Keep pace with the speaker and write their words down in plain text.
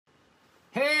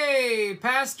Hey,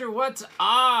 Pastor, what's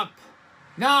up?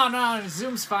 No,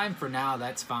 Zoom's fine for now.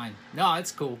 That's fine. No,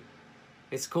 it's cool.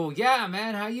 It's cool. Yeah,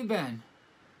 man, how you been?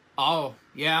 Oh,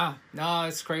 yeah. No,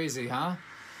 it's crazy, huh?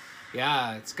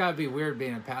 Yeah, it's gotta be weird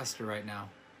being a pastor right now.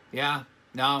 Yeah,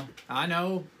 no, I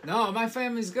know. No, my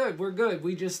family's good. We're good.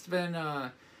 We just been,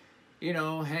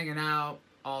 hanging out,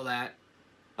 all that.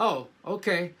 Oh,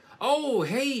 okay. Oh,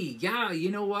 hey, yeah,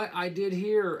 you know what? I did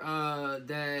hear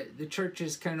that the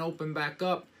churches can open back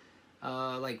up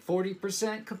like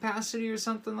 40% capacity or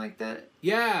something like that.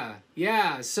 Yeah,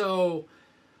 yeah. So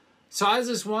I was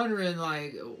just wondering,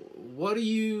 like, what are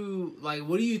you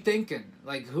thinking?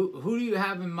 Like, who do you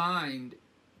have in mind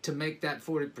to make that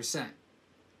 40%?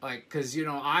 Like, cause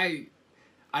I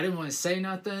didn't want to say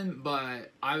nothing, but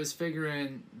I was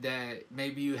figuring that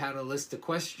maybe you had a list of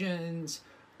questions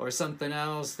or something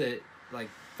else that, like,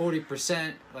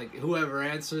 40%, like whoever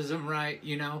answers them right,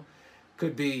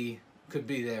 could be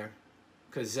there,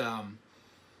 cause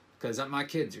my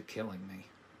kids are killing me,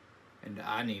 and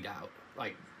I need out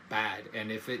like bad.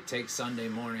 And if it takes Sunday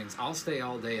mornings, I'll stay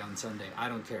all day on Sunday. I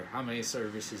don't care how many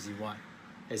services you want,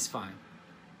 it's fine.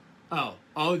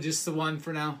 Oh, just the one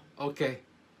for now. Okay.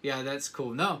 Yeah, that's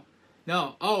cool. No.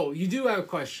 Oh, you do have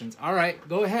questions. All right,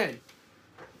 go ahead.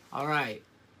 All right.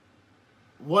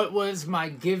 What was my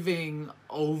giving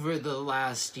over the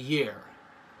last year?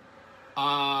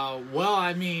 Well,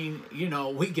 I mean,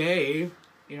 we gave.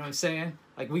 You know what I'm saying?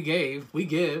 Like, we gave, we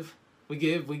give, we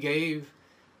give, we gave,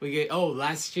 we gave. Oh,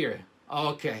 last year.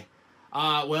 Okay.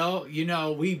 Well,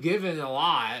 we've given a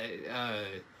lot.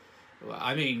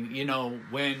 I mean,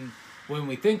 when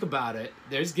we think about it,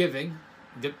 there's giving.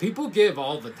 The people give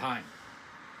all the time.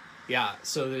 Yeah.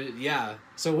 Yeah.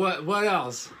 So what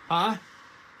else? Huh?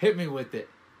 Hit me with it.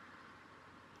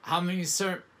 How many?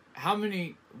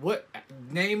 What?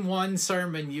 Name one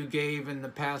sermon you gave in the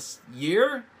past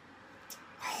year.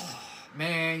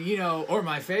 Man, or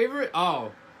my favorite.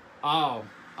 Oh.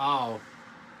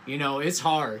 It's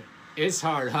hard. It's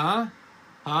hard, huh?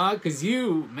 Huh? Cause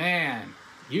man,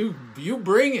 you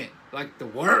bring it like the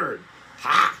word.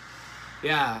 Ha.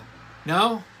 Yeah.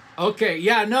 No? Okay.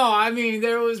 Yeah, no, I mean,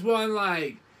 there was one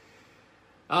like,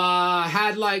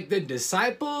 had like the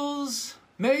disciples,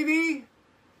 maybe?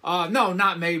 No,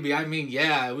 not maybe. I mean,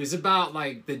 yeah, it was about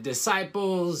like the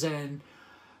disciples, and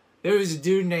there was a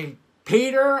dude named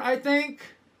Peter, I think,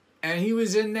 and he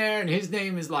was in there, and his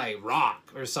name is like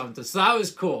Rock or something. So that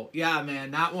was cool. Yeah, man,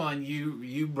 that one,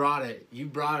 you brought it. You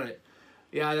brought it.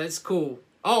 Yeah, that's cool.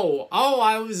 Oh,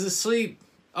 I was asleep.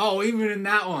 Oh, even in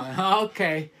that one.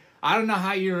 Okay. I don't know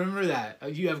how you remember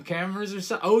that. You have cameras or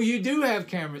something? Oh, you do have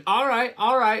cameras. All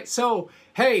right. So,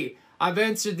 hey, I've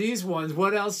answered these ones.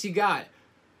 What else you got?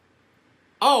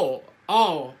 Oh,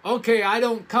 okay, I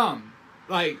don't come.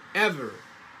 Like, ever.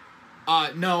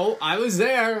 No, I was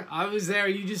there.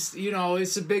 You just,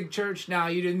 it's a big church now.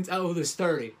 You didn't, there's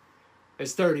 30.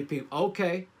 There's 30 people.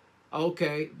 Okay.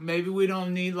 Maybe we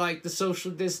don't need, like, the social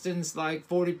distance, like,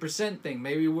 40% thing.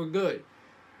 Maybe we're good.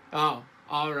 Oh,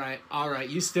 all right.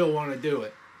 You still want to do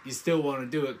it. Because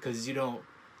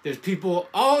there's people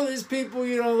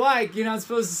you don't like. You're not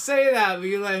supposed to say that, but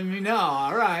you're letting me know.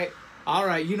 All right.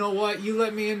 You know what? You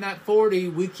let me in that 40.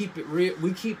 We keep it real.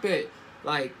 We keep it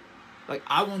like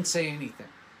I won't say anything.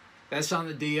 That's on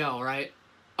the DL, right?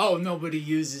 Oh, nobody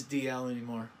uses DL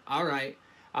anymore. All right.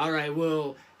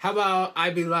 Well, how about I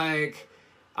be like,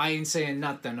 I ain't saying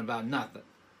nothing about nothing.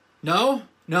 No.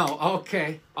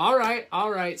 Okay. All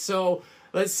right. So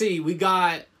let's see.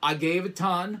 I gave a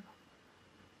ton.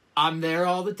 I'm there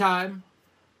all the time.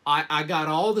 I got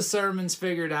all the sermons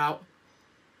figured out.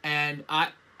 And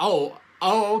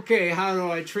okay. How do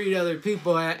I treat other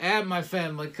people and my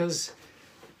family? Because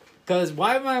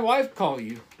why did my wife call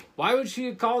you? Why would she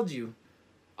have called you?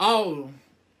 Oh,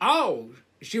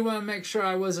 she wanted to make sure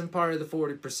I wasn't part of the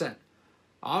 40%.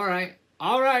 All right.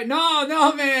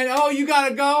 No, man. Oh, you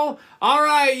gotta go? All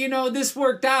right, this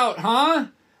worked out, huh?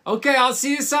 Okay, I'll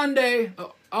see you Sunday.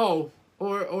 Or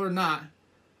not.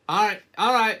 All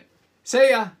right. See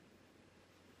ya.